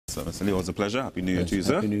So, Mr. Lee, it was a pleasure. Happy New Year to you,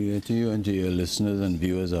 sir. Happy New Year to you and to your listeners and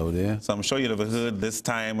viewers out there. So I'm sure you've heard this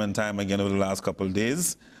time and time again over the last couple of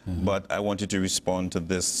days, but I want you to respond to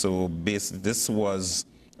this. So basically, this was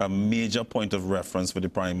a major point of reference for the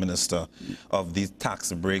Prime Minister of these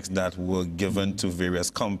tax breaks that were given to various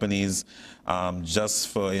companies just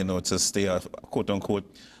for, to stay, quote unquote,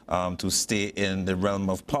 to stay in the realm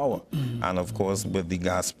of power. And of course, with the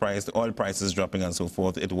gas price, the oil prices dropping and so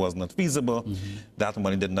forth, it was not feasible. That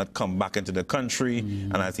money did not come back into the country.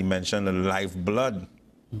 And as he mentioned, the lifeblood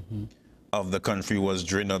of the country was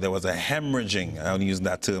drained. There was a hemorrhaging, I'll use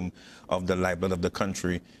that term, of the lifeblood of the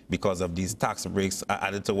country because of these tax breaks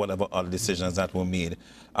added to whatever other decisions that were made.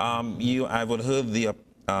 I've heard the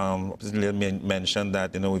mention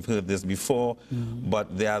that, we've heard this before,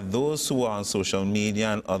 but there are those who are on social media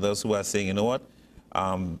and others who are saying, you know what,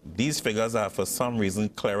 these figures are for some reason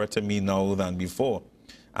clearer to me now than before.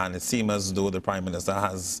 And it seems as though the Prime Minister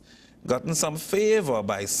has gotten some favor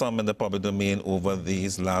by some in the public domain over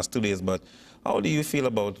these last 2 days. But how do you feel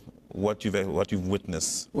about what you've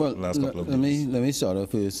witnessed the last couple of days? Let me start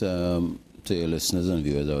off with to your listeners and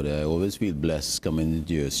viewers out there. I always feel blessed coming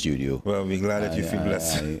into your studio. Well, we're glad that you feel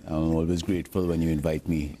blessed. I'm always grateful when you invite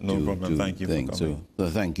me. No problem. Thank you for coming. So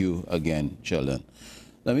thank you again, Sheldon.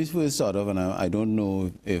 Let me first start off, and I don't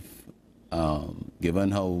know if given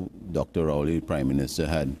how Dr. Rowley, Prime Minister,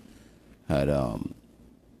 had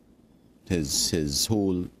his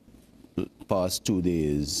whole past 2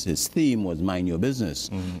 days, his theme was mind your business.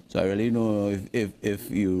 So I really don't know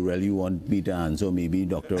if you really want me to answer. Maybe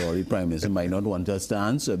Dr. Rowley, Prime Minister, might not want us to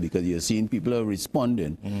answer because you're seeing people are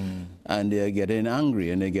responding and they're getting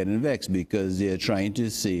angry and they're getting vexed because they're trying to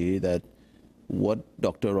say that what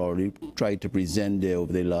Dr. Rowley tried to present there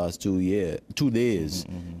over the last 2 days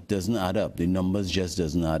doesn't add up. The numbers just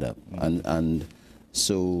doesn't add up. And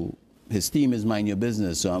so his theme is mind your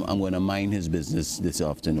business, so I'm going to mind his business this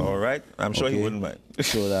afternoon. All right. I'm sure he wouldn't mind.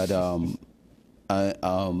 So that,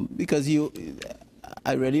 because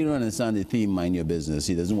I really don't understand the theme, mind your business.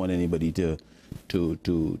 He doesn't want anybody to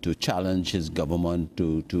challenge his government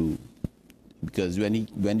because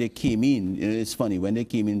when they came in, it's funny, when they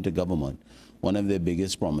came into government, one of their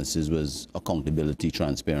biggest promises was accountability,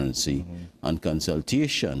 transparency, and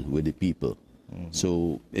consultation with the people.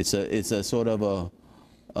 So it's a sort of a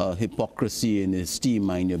hypocrisy in his team,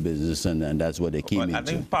 mind your business, and that's what they came into. I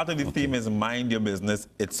think part of the theme is mind your business,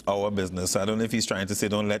 it's our business. So I don't know if he's trying to say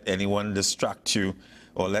don't let anyone distract you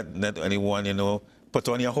or let anyone, put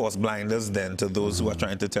on your horse blinders then to those who are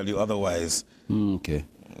trying to tell you otherwise. Okay.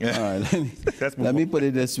 All right, let me put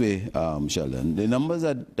it this way, Sheldon. The numbers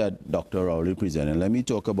that Dr. Rowley presented, let me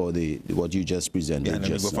talk about what you just presented. Yeah, let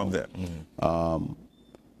me go from there.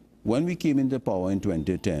 When we came into power in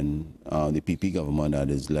 2010, the PP government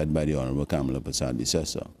that is led by the Honorable Kamala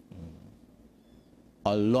Persad-Bissessar,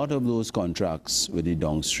 a lot of those contracts with the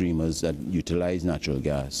downstreamers that utilize natural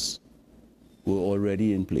gas were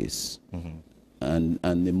already in place. And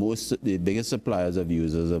the biggest suppliers of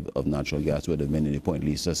users of natural gas would have been in the Point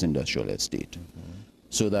Lisas industrial estate.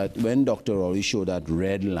 So that when Dr. Rowley showed that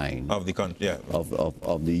red line of the country,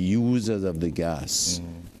 of the users of the gas,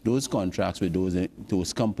 those contracts with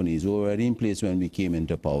those companies were already in place when we came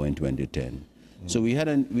into power in 2010. So we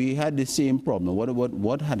had the same problem.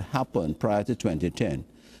 What had happened prior to 2010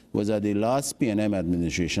 was that the last PNM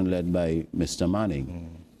administration led by Mr.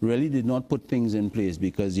 Manning really did not put things in place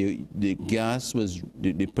because the gas was,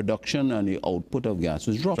 the production and the output of gas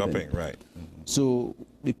was dropping. Right. So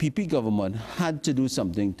the PP government had to do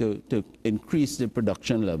something to increase the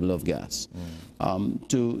production level of gas,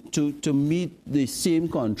 to meet the same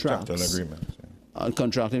contractual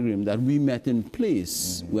agreement that we met in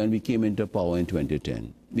place when we came into power in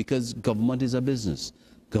 2010. Because government is a business.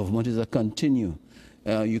 Government is a continue.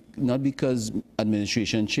 Not because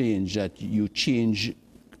administration changed that you change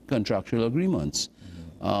contractual agreements.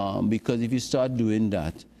 Because if you start doing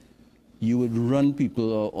that, you would run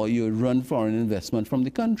people or you would run foreign investment from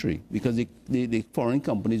the country because the foreign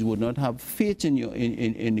companies would not have faith in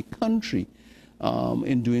the country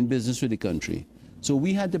in doing business with the country. So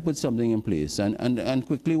we had to put something in place. And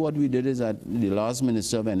quickly what we did is that the last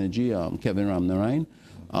Minister of Energy, Kevin Ramnarine,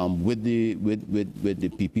 with the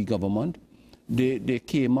PP government, they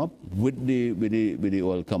came up with the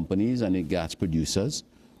oil companies and the gas producers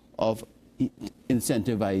of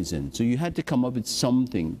incentivizing. So you had to come up with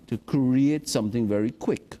something to create something very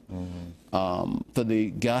quick for the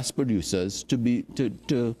gas producers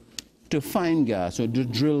to find gas or to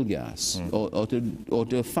drill gas or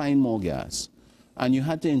to find more gas. And you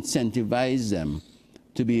had to incentivize them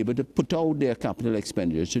to be able to put out their capital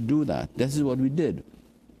expenditures to do that. This is what we did.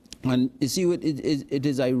 And you see, it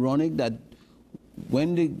is ironic that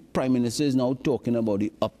when the Prime Minister is now talking about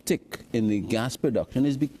the uptick in the gas production,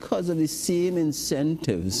 is because of the same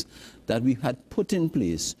incentives that we had put in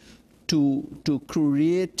place to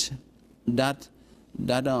create that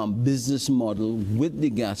business model with the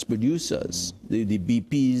gas producers, the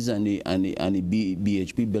BPs and the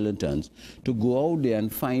BHP Billitons, to go out there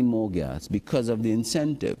and find more gas because of the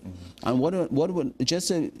incentive. And the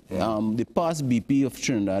past BP of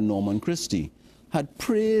Trinidad, Norman Christie, had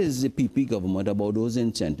praised the PP government about those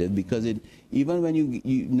incentives, because even when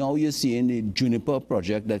now you're seeing the Juniper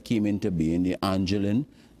project that came into being, the Angeline,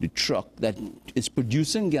 the truck that is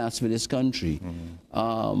producing gas for this country.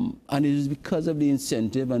 And it is because of the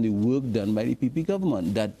incentive and the work done by the PP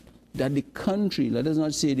government that the country, let us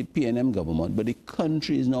not say the PNM government, but the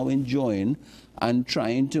country is now enjoying and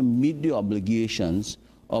trying to meet the obligations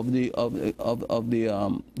of the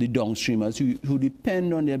downstreamers who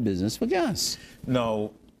depend on their business for gas.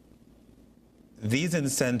 Now, these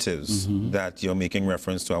incentives that you're making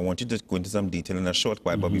reference to, I want you to go into some detail in a short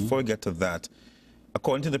while, but before we get to that,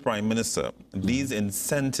 according to the Prime Minister, these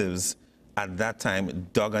incentives at that time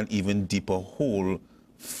dug an even deeper hole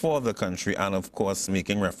for the country, and of course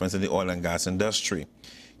making reference to the oil and gas industry.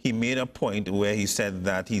 He made a point where he said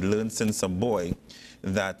that he learned since a boy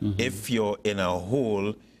that if you're in a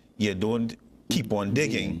hole, you don't keep on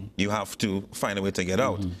digging. You have to find a way to get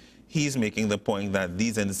out. He's making the point that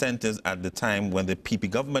these incentives at the time when the PP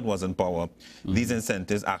government was in power, these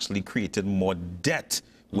incentives actually created more debt,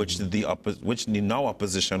 which the now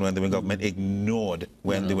opposition, when they were government, ignored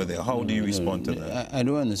when they were there. How do you respond to that? I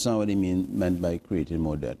don't understand what he meant by creating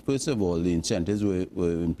more debt. First of all, the incentives were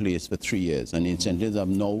in place for 3 years, and the incentives have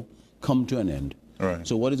now come to an end. Right.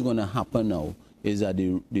 So what is going to happen now is that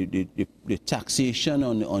the taxation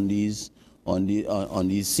on these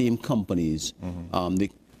same companies, the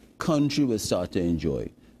country will start to enjoy.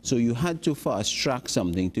 So you had to fast track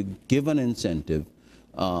something to give an incentive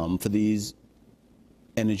for these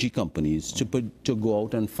energy companies to go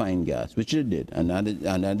out and find gas, which they did. And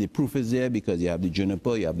the proof is there, because you have the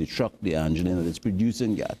Juniper, you have the truck, the Angelina that's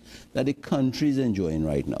producing gas that the country is enjoying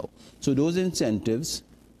right now. So those incentives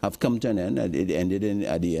have come to an end. It ended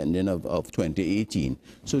at the ending of 2018.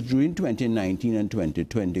 So during 2019 and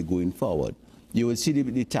 2020 going forward, you will see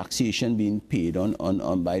the taxation being paid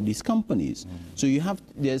on by these companies. So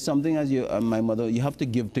there's something, as my mother, you have to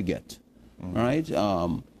give to get, right?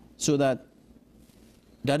 So that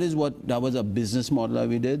was a business model that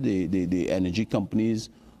we did. The energy companies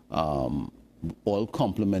all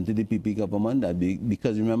complimented the PP government,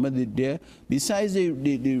 because remember, besides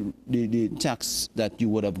the tax that you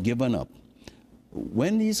would have given up,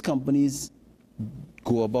 when these companies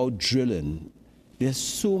go about drilling, there's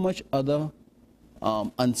so much other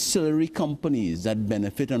ancillary companies that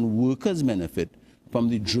benefit and workers benefit from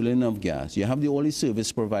the drilling of gas. You have all the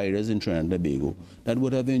service providers in Trinidad and Tobago that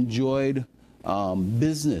would have enjoyed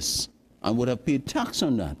business and would have paid tax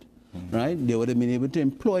on that, right? They would have been able to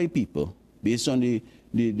employ people based on the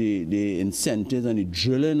incentives and the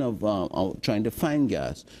drilling of trying to find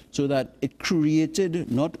gas, so that it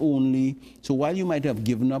created not only, so while you might have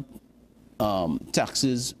given up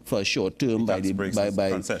taxes for a short term by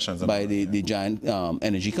the giant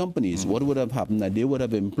energy companies, what would have happened that they would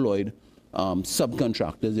have employed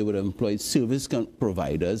subcontractors, they would have employed service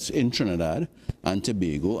providers in Trinidad and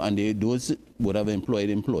Tobago, and those would have employed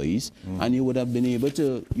employees, and you would have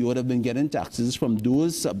been getting taxes from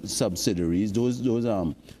those subsidiaries, those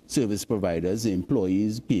service providers,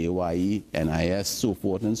 employees, PAYE, NIS, so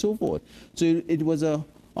forth and so forth. So it was a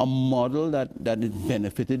model that it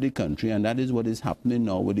benefited the country, and that is what is happening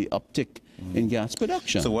now with the uptick in gas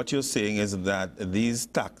production. So what you're saying is that these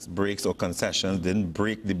tax breaks or concessions didn't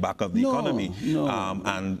break the back of the economy. No.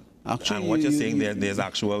 And what you're saying there's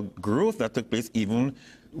actual growth that took place even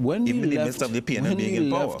in the midst of the PNM being in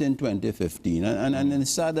power. When we left in 2015, and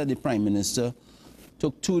it's sad that the Prime Minister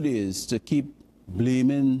took 2 days to keep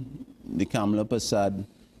blaming the Kamala Prasad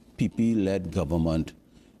PP-led government.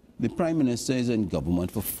 The Prime Minister is in government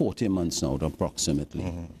for 40 months now,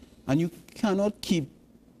 approximately. And you cannot keep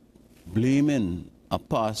blaming a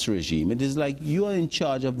past regime. It is like you are in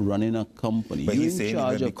charge of running a company. But he's saying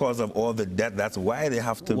that because of all the debt, that's why they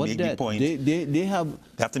have to make the point. They have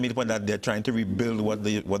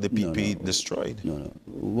No.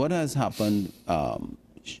 What has happened,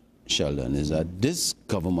 Sheldon, is that this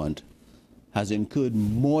government has incurred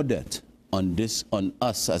more debt on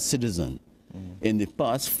us as citizens in the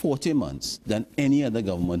past 40 months than any other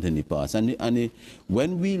government in the past.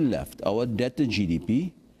 When we left, our debt to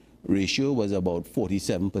GDP ratio was about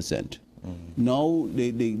 47%. Now,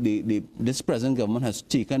 this present government has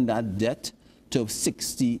taken that debt to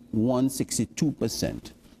 61,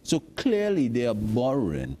 62%. So clearly they are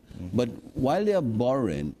borrowing. But while they are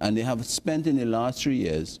borrowing, and they have spent in the last 3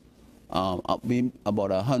 years about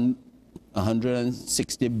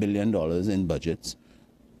 $160 billion in budgets,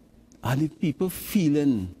 are the people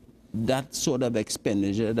feeling that sort of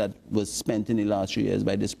expenditure that was spent in the last 3 years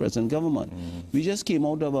by this present government? We just came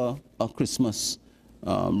out of a Christmas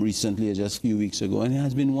recently, just a few weeks ago, and it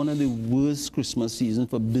has been one of the worst Christmas seasons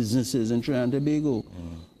for businesses in Trinidad and Tobago.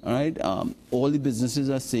 All right, all the businesses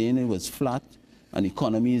are saying it was flat and the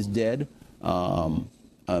economy is dead.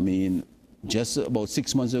 I mean, just about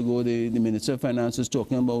 6 months ago, the Minister of Finance was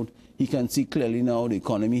talking about he can see clearly now the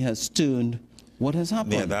economy has turned. What has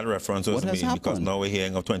happened? Yeah, that reference was made because now we're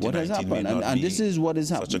hearing of 2019. What has happened? And this is what is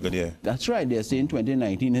happening. Such a good year. That's right. They're saying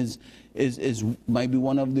 2019 might be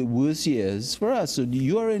one of the worst years for us. So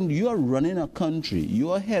you are running a country. You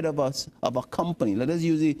are head of a company. Let us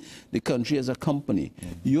use the country as a company.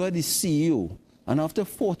 You are the CEO, and after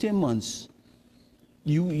 14 months,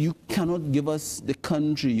 you cannot give us the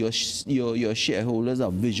country, your shareholders, a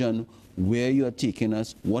vision where you are taking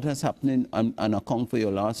us, what has happened, and account for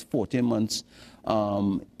your last 14 months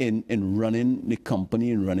in running the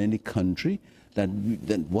company and running the country. That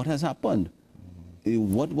what has happened?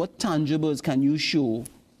 What tangibles can you show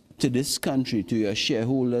to this country, to your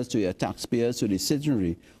shareholders, to your taxpayers, to the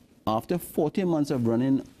citizenry? After 14 months of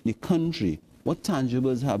running the country, what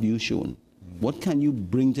tangibles have you shown? What can you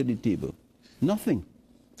bring to the table? Nothing.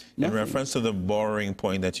 In reference to the borrowing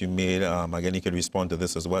point that you made, again, you could respond to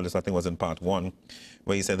this as well. This, I think, was in part 1,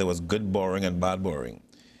 where you said there was good borrowing and bad borrowing.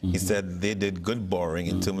 He said they did good borrowing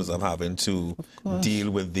in terms of having to deal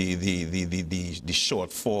with the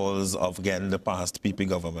shortfalls of getting the past PP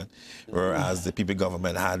government, whereas the PP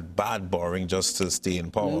government had bad borrowing just to stay in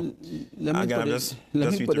power. Let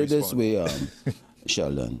me put it this way,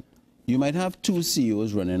 Sheldon. You might have two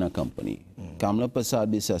CEOs running a company. Kamala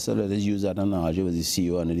Prasad Bissessar, let us use that analogy, was the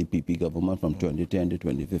CEO under the PP government from 2010 to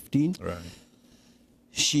 2015. Right.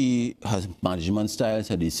 She has management styles,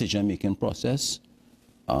 her decision-making process.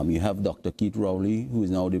 You have Dr. Keith Rowley, who is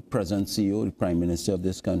now the present CEO, the Prime Minister of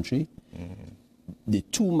this country. The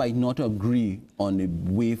two might not agree on the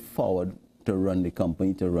way forward to run the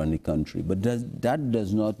company, to run the country. But that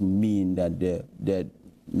does not mean that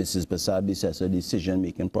Mrs. Prasad Bissessar's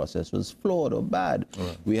decision-making process was flawed or bad.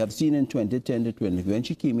 Right. We have seen in 2010 to 20, when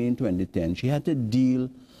she came in 2010, she had to deal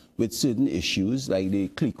with certain issues like the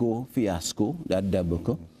Clico fiasco, that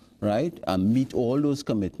debacle, right? And meet all those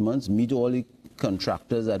commitments, meet all the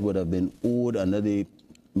contractors that would have been owed under the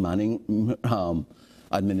Manning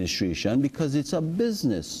administration, because it's a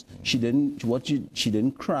business. She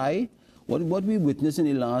didn't cry. What we witnessed in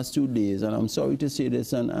the last 2 days, and I'm sorry to say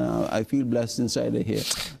this, and I feel blessed inside of here,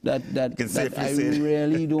 that I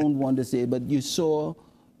really don't want to say, but you saw,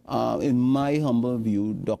 in my humble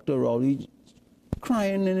view, Dr. Rowley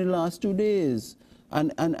crying in the last 2 days.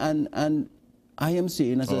 And I am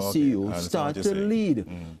saying, as a CEO, start to lead.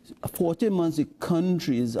 14 months, the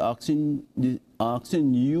country is asking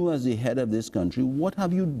you as the head of this country, what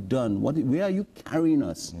have you done? Where are you carrying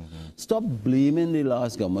us? Stop blaming the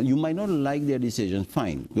last government. You might not like their decisions.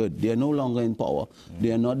 Fine, good. They are no longer in power.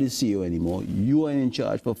 They are not the CEO anymore. You are in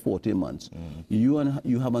charge for 14 months.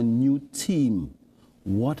 You have a new team.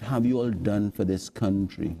 What have you all done for this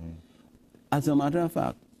country? As a matter of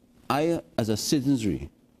fact, I, as a citizenry,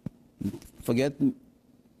 forget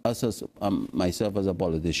us as myself as a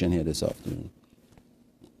politician here this afternoon.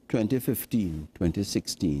 2015,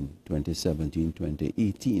 2016, 2017,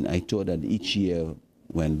 2018, I thought that each year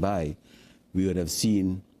went by, we would have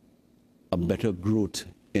seen a better growth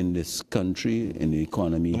in this country, in the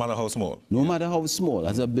economy. No matter how small. No matter how small.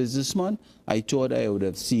 As a businessman, I thought I would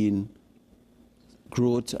have seen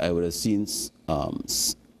growth, I would have seen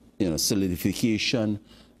solidification,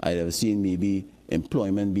 I would have seen maybe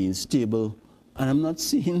employment being stable, and I'm not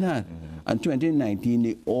seeing that. And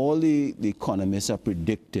 2019, all the economists are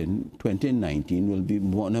predicting 2019 will be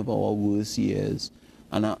one of our worst years.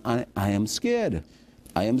 And I am scared.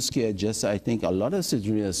 I am scared, just I think a lot of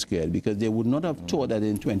citizens are scared, because they would not have thought that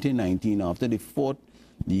in 2019, after the 4th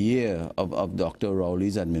year of Dr.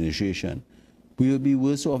 Rowley's administration, we will be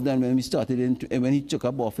worse off than when we started, when he took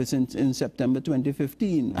up office in September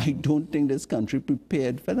 2015. I don't think this country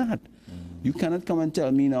prepared for that. You cannot come and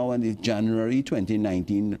tell me now in January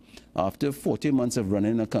 2019, after 40 months of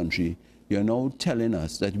running a country, you're now telling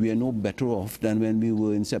us that we are no better off than when we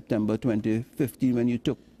were in September 2015 when you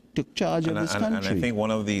took charge of this country. And I think one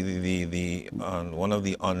of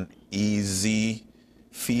the uneasy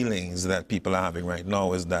feelings that people are having right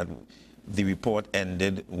now is that the report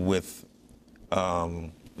ended with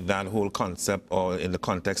that whole concept, or in the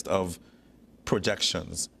context of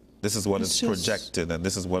projections. This is what is projected, and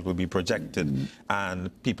this is what will be projected.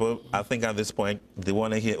 And people, I think at this point, they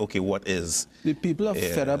want to hear, okay, what is? The people are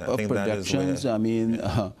fed up of projections. I mean,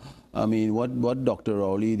 what Dr.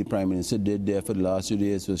 Rowley, the Prime Minister, did there for the last 2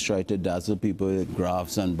 days was try to dazzle people with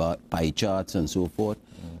graphs and pie charts and so forth.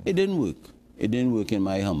 It didn't work. It didn't work in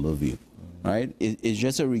my humble view. Right? It's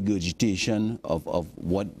just a regurgitation of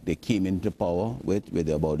what they came into power with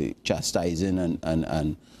about the chastising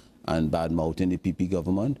and bad-mouthing the PP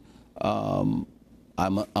government. I'm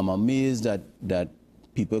amazed that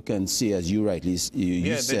people can say, as you rightly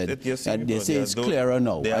you said, that they say it's clearer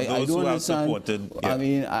now. I don't understand. I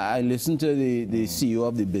mean, I listened to the CEO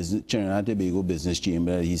of the Trinidad and Tobago Business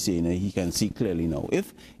Chamber. He's saying that he can see clearly now.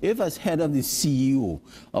 If as head of the CEO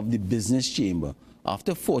of the Business Chamber,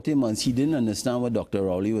 after 40 months, he didn't understand what Dr.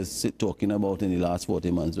 Rowley was talking about in the last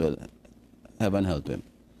 40 months, well, heaven help him.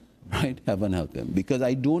 Right? Heaven help him. Because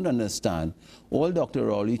I don't understand. All Dr.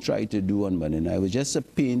 Rowley tried to do on Monday night was just to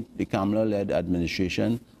paint the Kamala-led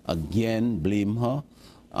administration, again, blame her.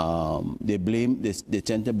 They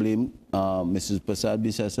tend to blame Mrs. Prasad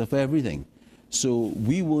Bisesa for everything. So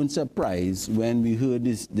we weren't surprised when we heard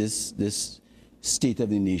this State of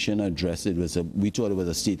the Nation address. We thought it was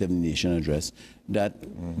a State of the Nation address that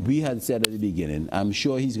we had said at the beginning. I'm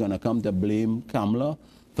sure he's going to come to blame Kamala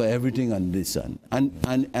for everything under the sun, and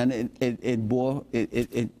it bore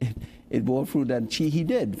fruit that he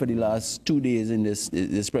did for the last 2 days in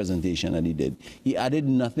this presentation that he did. He added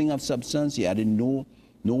nothing of substance. He added no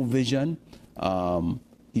vision.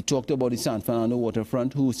 He talked about the San Fernando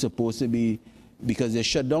waterfront, who's supposed to be, because they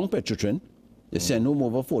shut down Petrotrin, they sent home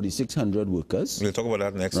over 4,600 workers. We'll talk about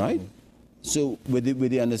that next. Right. So with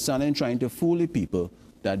the understanding, trying to fool the people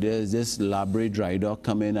that there's this Labre dry dock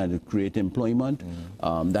come in and create employment.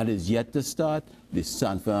 That is yet to start. The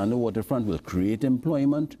San Fernando waterfront will create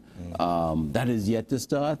employment. That is yet to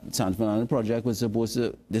start. San Fernando project was supposed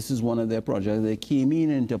to, this is one of their projects they came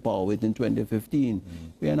into power with in 2015.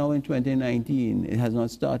 We are now in 2019. It has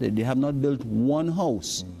not started. They have not built one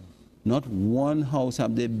house. Not one house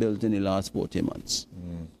have they built in the last 40 months.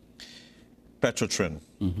 Petrotrin.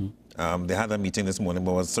 They had a meeting this morning,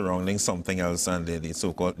 but was surrounding something else, and the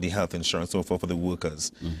so-called the health insurance, so forth, for the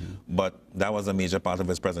workers. But that was a major part of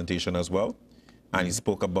his presentation as well. And he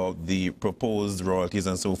spoke about the proposed royalties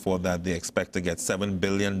and so forth that they expect to get $7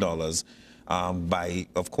 billion by,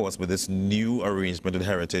 of course, with this new arrangement with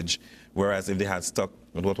Heritage. Whereas if they had stuck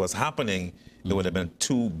with what was happening, there would have been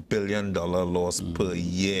 $2 billion loss per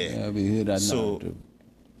year. Yeah, we heard that narrative.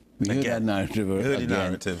 We heard that narrative. We heard the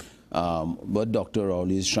narrative. What Dr.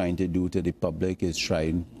 Rowley is trying to do to the public is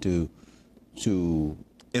trying to.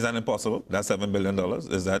 Is that impossible? That $7 billion,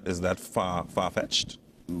 is that far-fetched?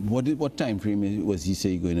 What time frame was he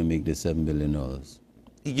saying going to make the $7 billion?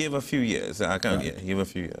 He gave a few years. I can't. Right. Yeah, he gave a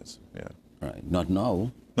few years. Yeah. Right. Not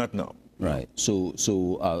now. Not now. Right. So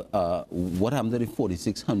what happened to the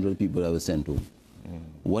 4,600 people that were sent home?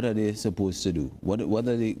 What are they supposed to do? What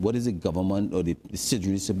is the government or the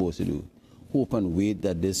city supposed to do? Hope and wait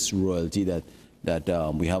that this royalty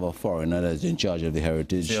that we have a foreigner that's in charge of the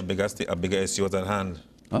heritage. See, a bigger issue was at hand.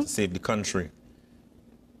 To save the country.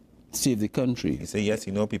 Save the country. He said, yes,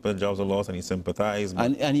 people's jobs are lost, and he sympathized.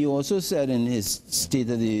 And he also said in his State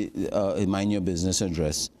of the Mind Your Business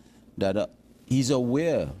address that he's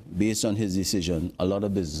aware, based on his decision, a lot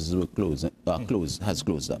of businesses will closed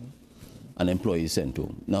up, and employees sent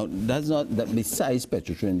home. Now, that's not that. Besides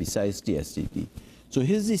Petrotrin, besides TSTT, so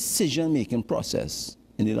his decision-making process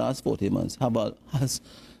in the last 40 months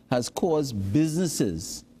has caused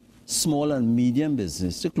businesses, small and medium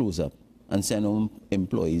business, to close up and send home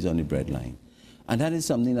employees on the breadline. And that is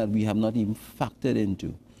something that we have not even factored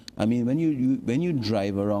into. I mean, when you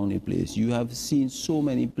drive around the place, you have seen so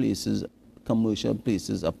many places, commercial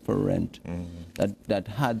places up for rent, that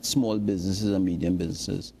had small businesses and medium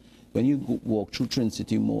businesses. When you walk through Trin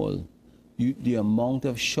City Mall, the amount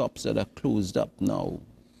of shops that are closed up now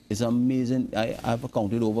is amazing. I've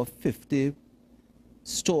counted over 50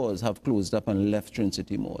 stores have closed up and left Trin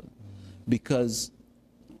City Mall because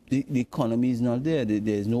the economy is not there.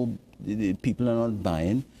 There's no, the people are not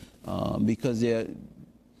buying because a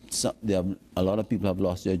lot of people have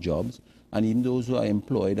lost their jobs, and even those who are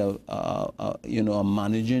employed are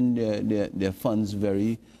managing their funds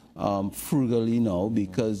very frugally now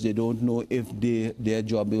because they don't know if their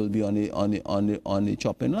job will be on the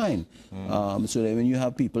chopping line. So that when you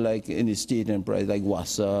have people like in the state enterprise like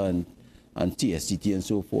WASA and TSTT and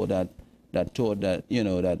so forth that thought that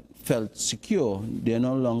that felt secure, they're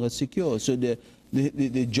no longer secure. So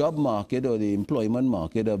the job market or the employment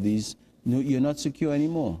market of these, you're not secure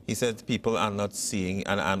anymore. He said people are not seeing,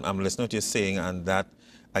 and I'm listening to you saying, and that,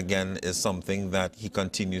 again, is something that he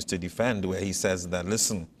continues to defend, where he says that,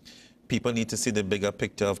 listen, people need to see the bigger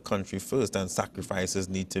picture of country first, and sacrifices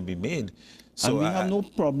need to be made. So and we have no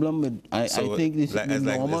problem with, I think this is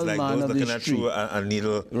the normal man of the street. through a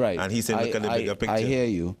needle, right. And he said, look at the bigger picture. I hear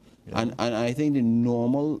you. Yeah. And I think the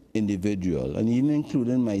normal individual, and even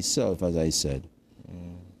including myself, as I said,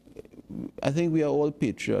 I think we are all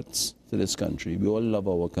patriots to this country. We all love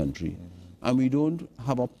our country. And we don't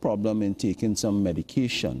have a problem in taking some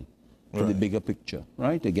medication for the bigger picture,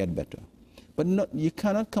 right, to get better. But you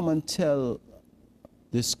cannot come and tell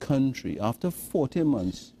this country, after 40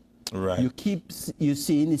 months, you're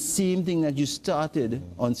saying the same thing that you started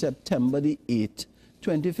on September the 8th,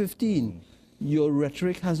 2015. Your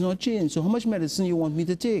rhetoric has not changed. So how much medicine you want me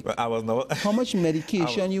to take? I was not. How much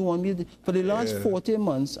medication you want me to? For the last 40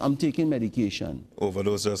 months, I'm taking medication.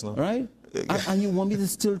 Overdose just now? Right? and you want me to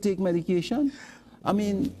still take medication? I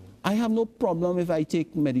mean, I have no problem if I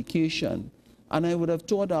take medication. And I would have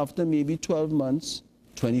thought after maybe 12 months,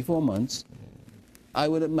 24 months,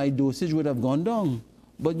 my dosage would have gone down.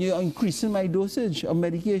 But you're increasing my dosage of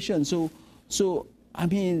medication. So I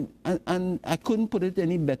mean, and I couldn't put it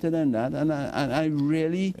any better than that. And I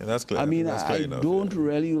really, that's clear. I mean, I don't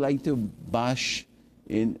really like to bash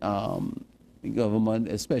in government,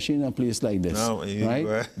 especially in a place like this,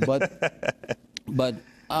 right? But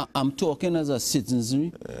I'm talking as a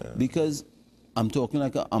citizenry because I'm talking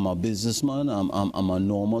like I'm a businessman. I'm a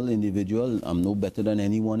normal individual. I'm no better than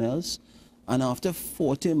anyone else. And after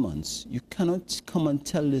 40 months, you cannot come and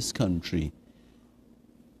tell this country,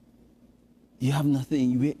 you have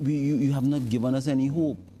nothing, you have not given us any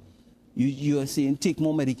hope. You are saying, take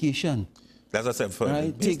more medication. That's what I said.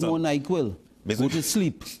 Right? Take more NyQuil. Go to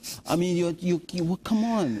sleep. I mean, you come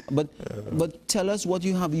on. But tell us what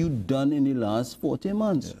have you done in the last 40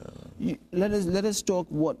 months. Let us talk.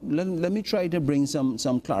 Let me try to bring some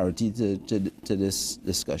clarity to this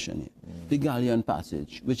discussion here. The Galleon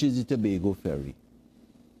Passage, which is the Tobago ferry,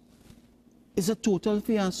 is a total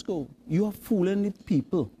fiasco. You are fooling the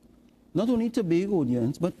people. Not only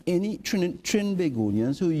Tobagonians, but any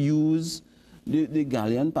Trinbagonians who use the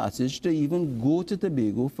Galleon Passage to even go to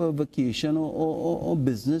Tobago for a vacation or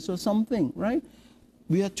business or something, right?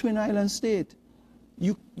 We are a twin island state.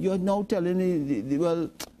 You're now telling me, well,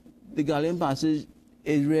 the Galleon Passage,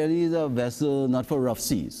 it really is a vessel not for rough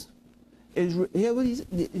seas. Hear what he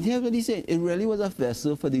said. It really was a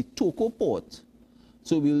vessel for the Toko port.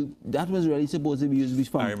 So that was really supposed to be used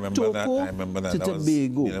from Toko to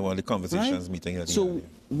Tobago. Was, one of the conversations meeting. So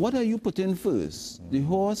what are you putting first? The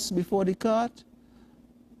horse before the cart?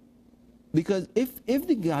 Because if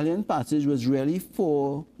the Galleon Passage was really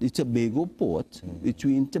for the Tobago port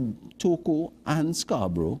between Toko and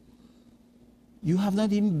Scarborough, you have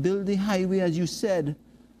not even built the highway, as you said,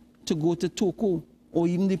 to go to Toko or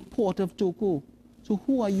even the port of Toko. So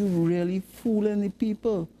who are you really fooling the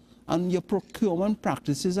people? And your procurement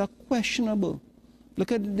practices are questionable.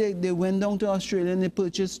 Look at they went down to Australia and they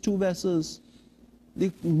purchased 2 vessels.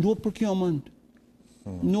 No procurement.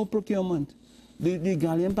 No procurement. The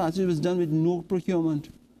Galleon Passage was done with no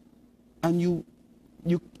procurement. And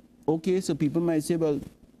okay, so people might say, well,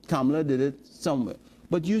 Kamala did it somewhere.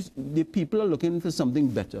 But the people are looking for something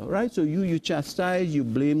better, right? So you chastise, you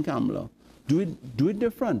blame Kamala. Do it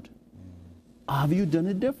different. Have you done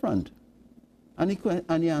it different? And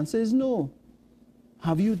the answer is no.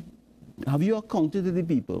 Have you accounted to the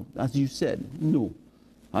people, as you said? No.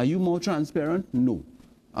 Are you more transparent? No.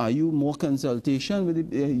 Are you more consultation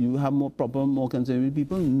with you have more consultation with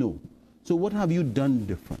people? No. So what have you done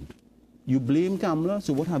different? You blame Kamala,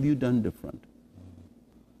 so what have you done different?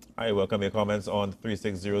 I welcome your comments on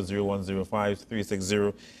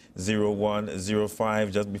 360-0105,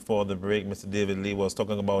 360-0105. Just before the break, Mr. David Lee was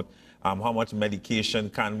talking about how much medication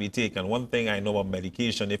can we take. And one thing I know about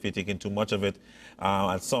medication, if you're taking too much of it,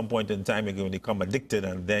 at some point in time, you're going to become addicted,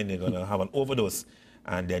 and then you're going to have an overdose,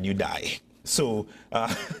 and then you die. So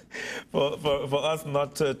for us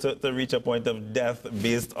not to reach a point of death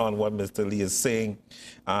based on what Mr. Lee is saying,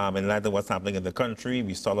 in light of what's happening in the country,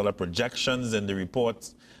 we saw a lot of projections in the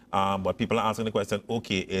reports, but people are asking the question,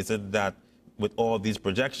 okay, is it that with all these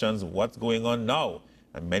projections, what's going on now?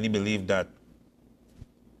 And many believe that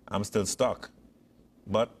I'm still stuck.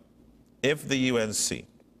 But if the UNC,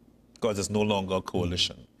 because it's no longer a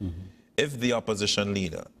coalition, if the opposition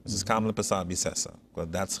leader, Mrs. Kamala Persaud-Bissessar,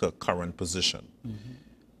 because that's her current position,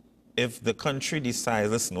 if the country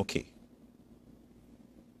decides, listen, okay,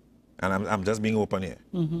 and I'm just being open here,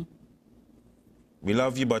 we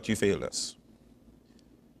love you, but you failed us.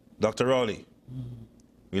 Dr. Rowley,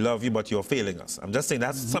 we love you, but you're failing us. I'm just saying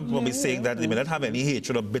that some people be saying that they may not have any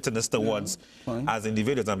hatred or bitterness towards as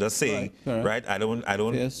individuals. I'm just saying, right? I don't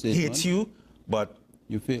hate you, but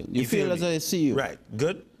you feel as I see you. Right.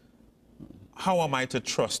 Good. How am I to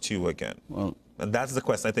trust you again? Well, and that's the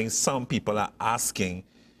question I think some people are asking,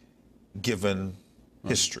 given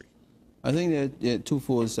history. I think there are two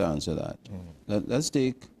folds to answer that. Let's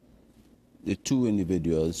take the two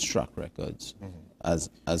individuals' track records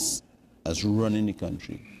as running the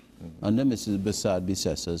country. Under Mrs. Bassad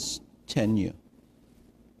Bissessa's tenure,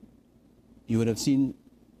 you would have seen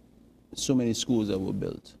so many schools that were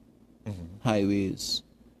built, highways.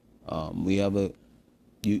 We have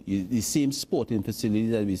the same sporting facility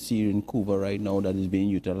that we see in Cuba right now that is being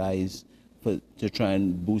utilized to try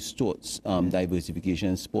and boost sports, diversification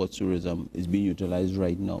in sports tourism is being utilized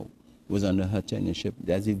right now. It was under her tenureship.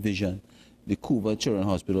 That's a vision. The Cuba Children's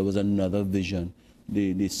Hospital was another vision.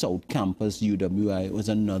 The South Campus UWI was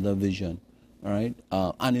another vision. All right,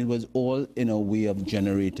 and it was all in a way of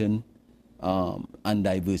generating and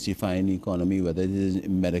diversifying the economy, whether it is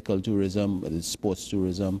medical tourism, whether it's sports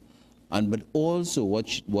tourism. But also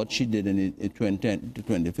what she did in 2010 to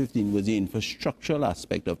 2015 was the infrastructural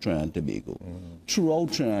aspect of Trinidad and Tobago.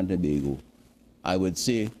 Throughout Trinidad and Tobago, I would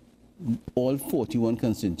say all 41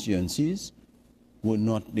 constituencies were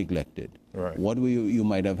not neglected. Right. What you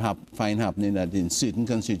might have find happening that in certain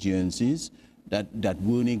constituencies that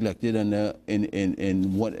were neglected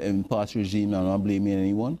in past regime, I'm not blaming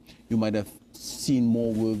anyone, you might have seen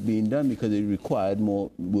more work being done because it required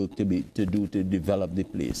more work to do to develop the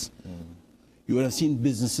place. You would have seen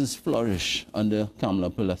businesses flourish under Kamala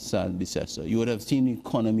Prasad Bissessa. You would have seen the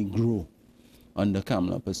economy grow under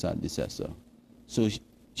Kamala Prasad Bissessa. So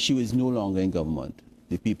she was no longer in government.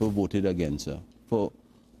 The people voted against her for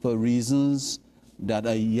reasons that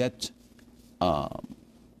are yet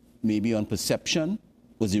maybe on perception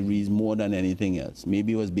was the reason more than anything else.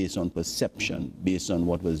 Maybe it was based on perception, based on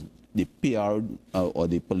what was the PR or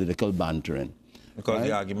the political bantering. Because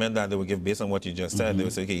the argument that they would give based on what you just said, they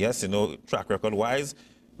would say, okay, yes, you know, track record-wise,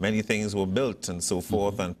 many things were built and so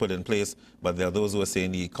forth and put in place, but there are those who are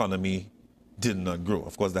saying the economy did not grow.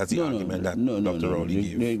 Of course, that's the argument that Dr.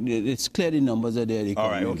 Rowley gave. It's clear the numbers are there.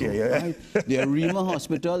 All right, okay, yeah. Right? The Arima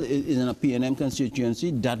Hospital is in a PNM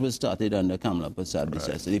constituency. That was started under Kamala Prasad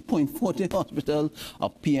Bissessa. The Point Fortin Hospital, a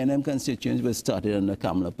PNM constituency, was started under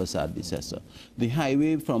Kamala Prasad Bissessa. The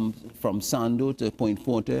highway from Sando to Point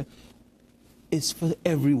Fortin is for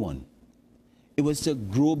everyone. It was to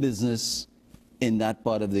grow business in that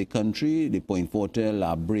part of the country, the Point Fortin,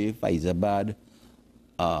 Labre, Faizabad,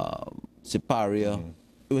 Siparia.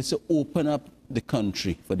 It was to open up the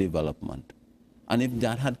country for development. And if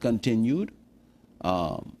that had continued,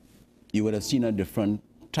 you would have seen a different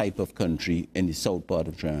type of country in the south part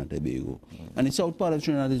of Trinidad and Tobago. And the south part of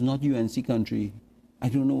Trinidad is not UNC country. I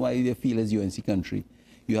don't know why they feel as UNC country.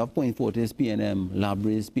 You have Point Fortin is PNM,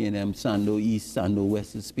 Labre is PNM, Sando East, Sando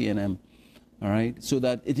West is PNM. All right? So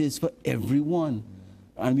that it is for everyone.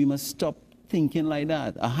 And we must stop thinking like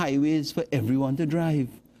that. A highway is for everyone to drive.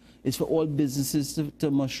 It's for all businesses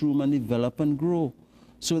to mushroom and develop and grow.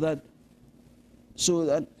 So that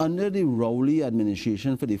under the Rowley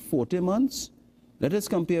administration for the 40 months, let us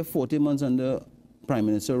compare 40 months under Prime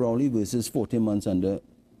Minister Rowley versus 40 months under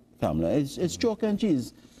Kamala. It's chalk and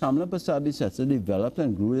cheese. Kamala Prasad Bissessa developed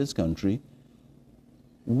and grew this country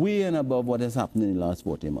way and above what has happened in the last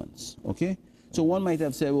 40 months. Okay? So one might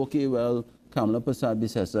have said, okay, well, Kamala Prasad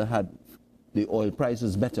Bissessa had the oil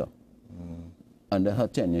prices better under her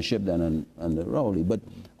tenureship than under Rowley. But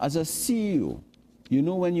as a CEO, you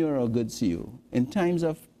know when you're a good CEO, in times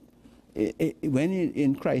of, when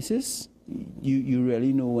in crisis, you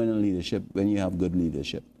really know when you have good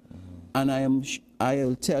leadership. And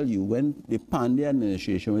I'll tell you, when the Pandey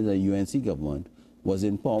administration was a UNC government, was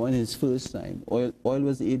in power in his first time, oil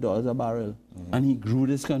was $8 a barrel, and he grew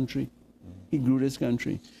this country. He grew this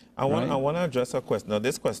country. I want to address a question. Now,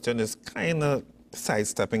 this question is kind of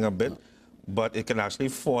sidestepping a bit, but it can actually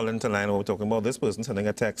fall into line what we're talking about. This person sending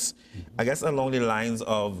a text, I guess along the lines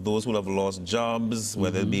of those who have lost jobs,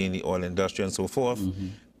 whether it be in the oil industry and so forth,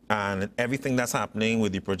 and everything that's happening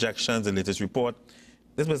with the projections, the latest report.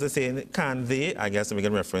 This person is saying, can they, I guess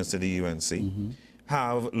making reference to the UNC,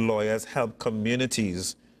 have lawyers help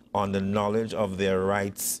communities on the knowledge of their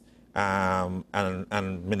rights and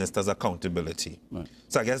ministers' accountability? Right.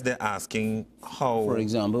 So I guess they're asking how... For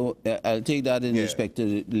example, I'll take that in respect to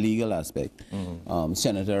the legal aspect.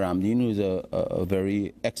 Senator Ramdeen, who's a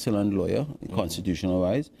very excellent lawyer,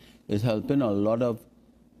 constitutional-wise, is helping a lot of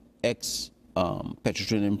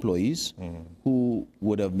Petrotrin employees who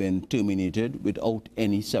would have been terminated without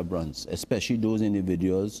any severance, especially those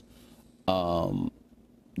individuals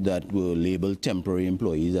that were labeled temporary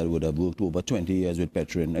employees that would have worked over 20 years with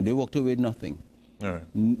Petrin, and they walked away with nothing. All right.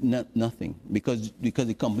 Nothing, because the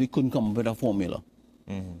company couldn't come up with a formula.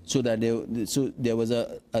 So that there was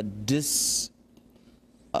a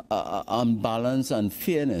unbalance and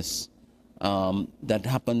fairness that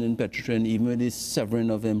happened in Petrotrin, even with this severing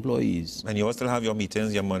of employees. And you all still have your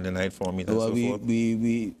meetings, your Monday night forum meetings, well, and so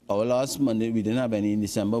forth? Our last Monday, we didn't have any in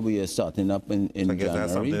December. We are starting up in I guess January.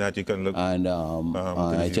 that's something that you can look. And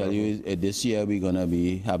I tell you, this year we're going to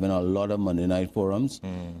be having a lot of Monday night forums.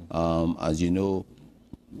 As you know,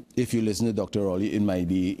 if you listen to Dr. Rowley, it might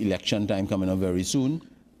be election time coming up very soon.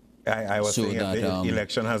 I was saying that the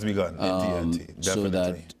election has begun in TNT, definitely. So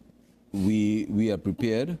that we are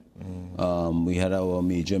prepared. We had our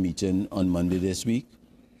major meeting on Monday this week,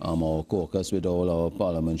 our caucus with all our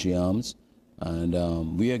parliamentary arms. And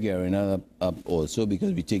we are gearing up also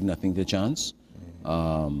because we take nothing to chance.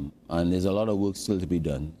 And there's a lot of work still to be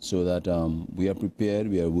done. So that we are prepared,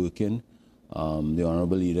 we are working. The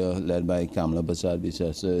Honorable Leader, led by Kamala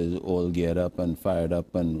Prasad-Bissessar, is all geared up and fired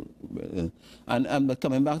up. And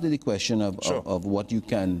coming back to the question of what you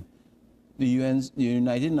can, the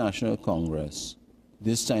United National Congress,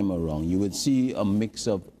 this time around, you would see a mix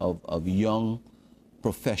of young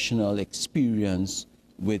professional experience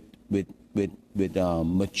with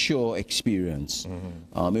mature experience.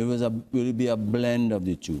 It will be a blend of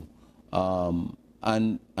the two,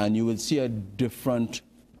 and you will see a different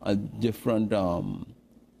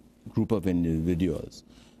group of individuals.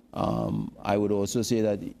 I would also say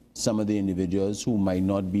that some of the individuals who might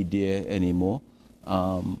not be there anymore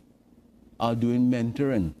are doing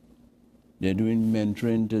mentoring. They're doing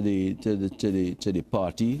mentoring to the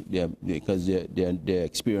party because their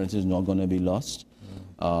experience is not going to be lost.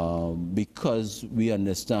 Because we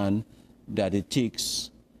understand that it takes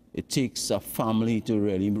a family to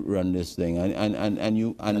really run this thing. And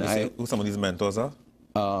who some of these mentors are?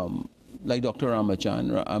 Like Dr.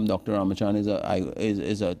 Ramachan. Dr. Ramachan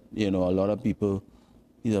is a a lot of people.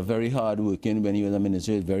 He's a very hard working. When he was a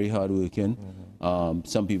minister, he's very hard working.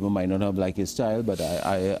 Some people might not have liked his style, but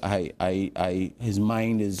his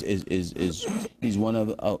mind is he's one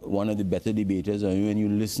of the better debaters. And when you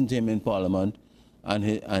listen to him in Parliament,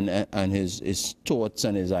 and his thoughts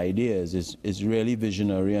and his ideas is really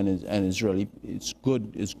visionary, and it's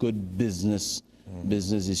good business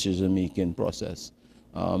decision making process.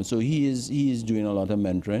 So he is doing a lot of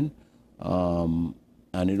mentoring,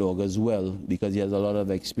 and it augurs well because he has a lot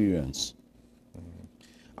of experience.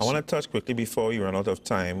 I want to touch quickly before we run out of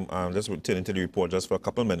time. Just return into the report just for a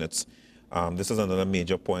couple of minutes. This is another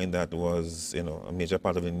major point that was, a major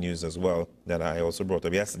part of the news as well that I also brought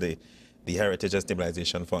up yesterday, the Heritage and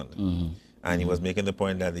Stabilization Fund. And he was making the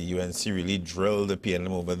point that the UNC really drilled the PLM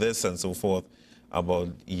over this and so forth about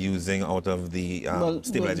using out of the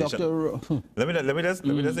stabilization. Let me just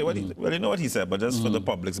say what you know what he said, but just for the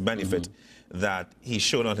public's benefit, that he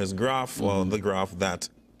showed on his graph, or the graph, that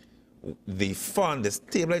the fund, the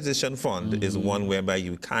stabilization fund, is one whereby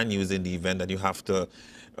you can use in the event that you have to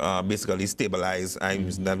basically stabilize, I'm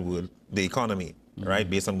using that word, the economy, right,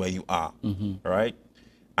 based on where you are, right?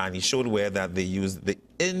 And he showed where that they use the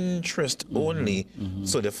interest only,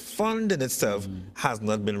 so the fund in itself has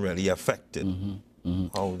not been really affected.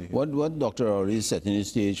 What Dr. Rowley is setting the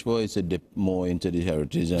stage for is to dip more into the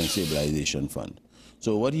Heritage and Stabilization Fund.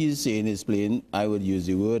 So what he's saying is plain, I would use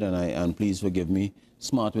the word, and please forgive me,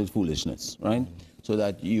 smart with foolishness, right? So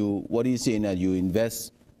that what he's saying, that you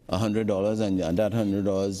invest $100 and that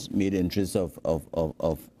 $100 made interest of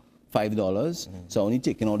 $5, so only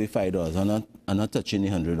taking all the $5 and not touching the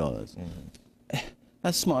 $100.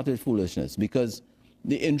 That's smart with foolishness, because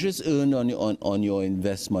the interest earned on your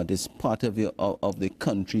investment is part of the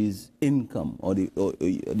country's income, or the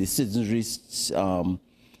citizenry's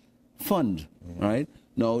fund, right?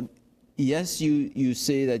 Now, yes, you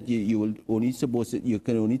say that you will only you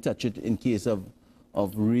can only touch it in case of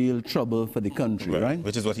real trouble for the country, right?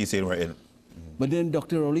 Which is what he's saying right in. But then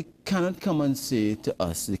Dr. Rowley cannot come and say to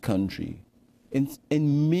us, the country,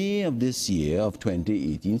 in May of this year, of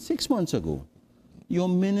 2018, 6 months ago, your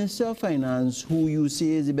Minister of Finance, who you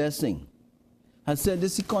say is the best thing, has said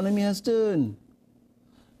this economy has turned.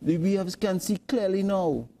 We can see clearly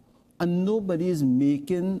now. And nobody is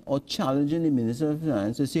making or challenging the Minister of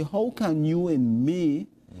Finance to say, how can you in May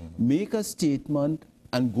make a statement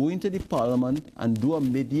and go into the parliament and do a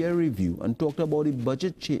mid-year review and talk about the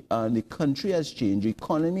budget, the country has changed, the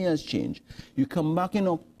economy has changed. You come back in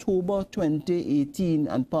October 2018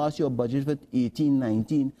 and pass your budget for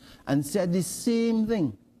 18-19 and said the same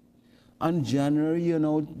thing. And January, you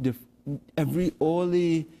know, all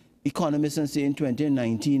the economists are saying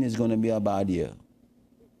 2019 is going to be a bad year.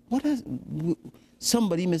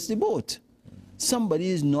 Somebody missed the boat. Somebody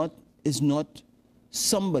is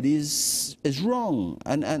wrong.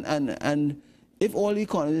 And if all the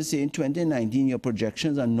economists say in 2019 your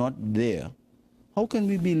projections are not there, how can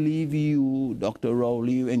we believe you, Dr.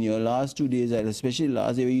 Rowley, in your last 2 days, and especially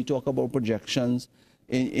last day where you talk about projections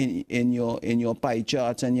in your pie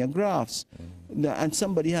charts and your graphs? And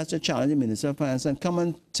somebody has to challenge the Minister of Finance and come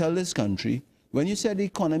and tell this country, when you said the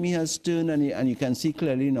economy has turned and you can see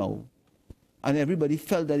clearly now, and everybody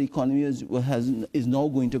felt that the economy is now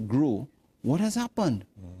going to grow, what has happened?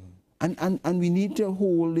 And we need to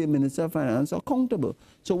hold the Minister of Finance accountable.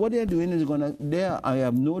 So what they're doing is I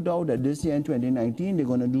have no doubt that this year in 2019, they're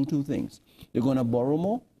going to do two things. They're going to borrow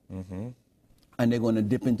more, and they're going to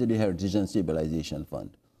dip into the Heritage and Stabilization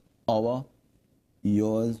Fund.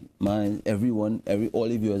 Yours, mine, everyone, all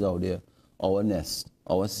of yours out there, our nest,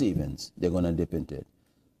 our savings, they're going to dip into it,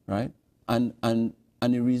 right? And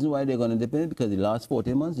the reason why they're going to dip in it, because the last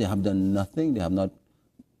 40 months, they have done nothing. They have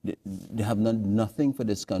done nothing for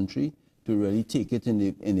this country to really take it in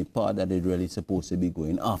the part that it's really supposed to be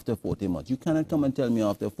going after 40 months. You cannot come and tell me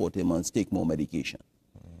after 40 months, take more medication.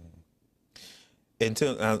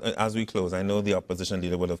 As we close, I know the opposition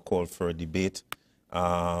leader would have called for a debate.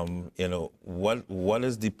 You know, what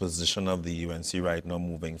is the position of the UNC right now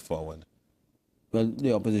moving forward? Well,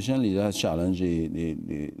 the opposition leader has challenged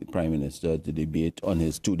the Prime Minister to debate on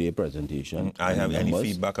his two-day presentation. I have any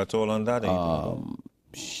feedback at all on that?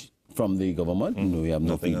 From the government? No, we have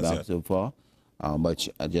no feedback so far. But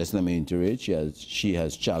just let me reiterate, she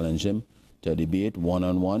has challenged him to debate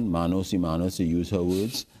one-on-one, manos y manos, to use her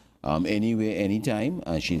words, anywhere, anytime,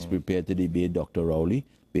 and she's prepared to debate Dr. Rowley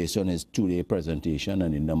based on his two-day presentation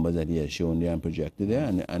and the numbers that he has shown there and projected there,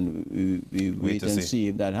 and we wait and see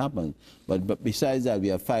if that happens. But besides that, we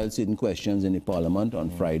have filed certain questions in the Parliament on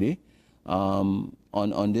Friday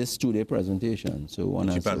on this two-day presentation. So one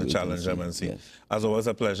has to challenge them and see. Yes. As always,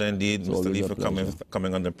 a pleasure indeed, Mr. Lee, for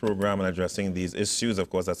coming on the program and addressing these issues. Of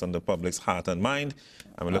course, that's on the public's heart and mind.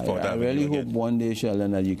 And we look forward to having you again. I really hope one day,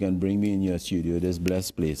 Sheldon, that you can bring me in your studio, this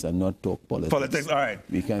blessed place, and not talk politics. Politics, all right.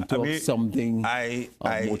 We can talk something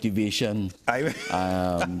motivation,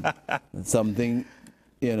 something,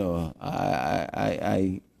 you know,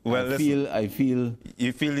 I feel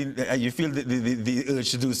you feel the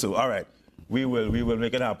urge to do so. All right. We will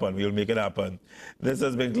make it happen. We'll make it happen. This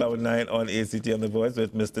has been Cloud9 on ACT on The Voice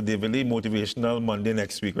with Mr. David Lee. Motivational Monday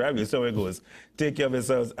next week, right? We'll see how it goes. Take care of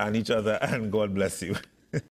yourselves and each other, and God bless you.